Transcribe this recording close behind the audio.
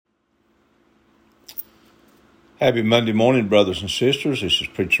Happy Monday morning, brothers and sisters. This is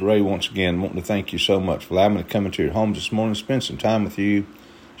Preacher Ray once again. Wanting to thank you so much for allowing me to come into your homes this morning, spend some time with you,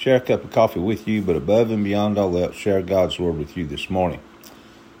 share a cup of coffee with you, but above and beyond all else, share God's Word with you this morning.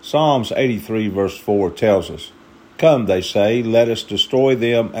 Psalms 83 verse 4 tells us, "Come, they say, let us destroy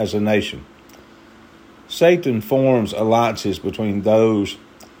them as a nation." Satan forms alliances between those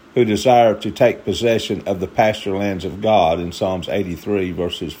who desire to take possession of the pasture lands of God in Psalms 83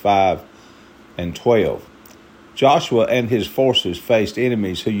 verses 5 and 12. Joshua and his forces faced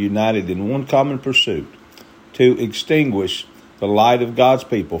enemies who united in one common pursuit, to extinguish the light of God's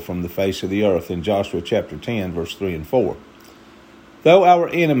people from the face of the earth in Joshua chapter 10, verse 3 and 4. Though our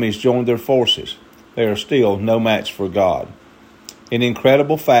enemies joined their forces, they are still no match for God. In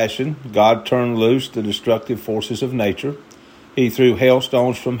incredible fashion, God turned loose the destructive forces of nature. He threw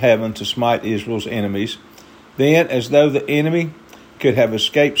hailstones from heaven to smite Israel's enemies. Then, as though the enemy could have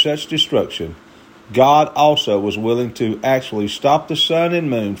escaped such destruction, God also was willing to actually stop the sun and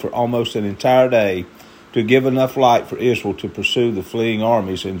moon for almost an entire day to give enough light for Israel to pursue the fleeing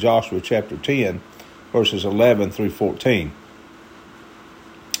armies in Joshua chapter 10, verses 11 through 14.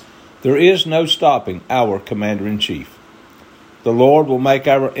 There is no stopping our commander-in-chief. The Lord will make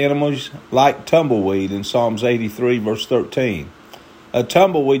our enemies like tumbleweed in Psalms 83, verse 13. A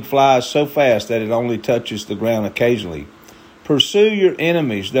tumbleweed flies so fast that it only touches the ground occasionally. Pursue your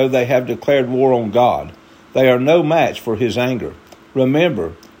enemies, though they have declared war on God. They are no match for his anger.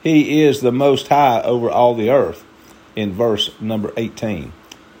 Remember, he is the Most High over all the earth, in verse number 18.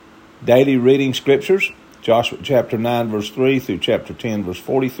 Daily reading scriptures, Joshua chapter 9, verse 3 through chapter 10, verse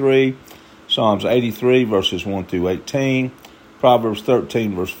 43, Psalms 83, verses 1 through 18, Proverbs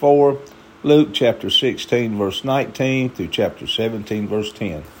 13, verse 4, Luke chapter 16, verse 19 through chapter 17, verse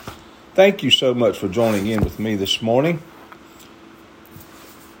 10. Thank you so much for joining in with me this morning.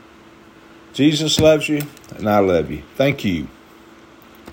 Jesus loves you, and I love you. Thank you.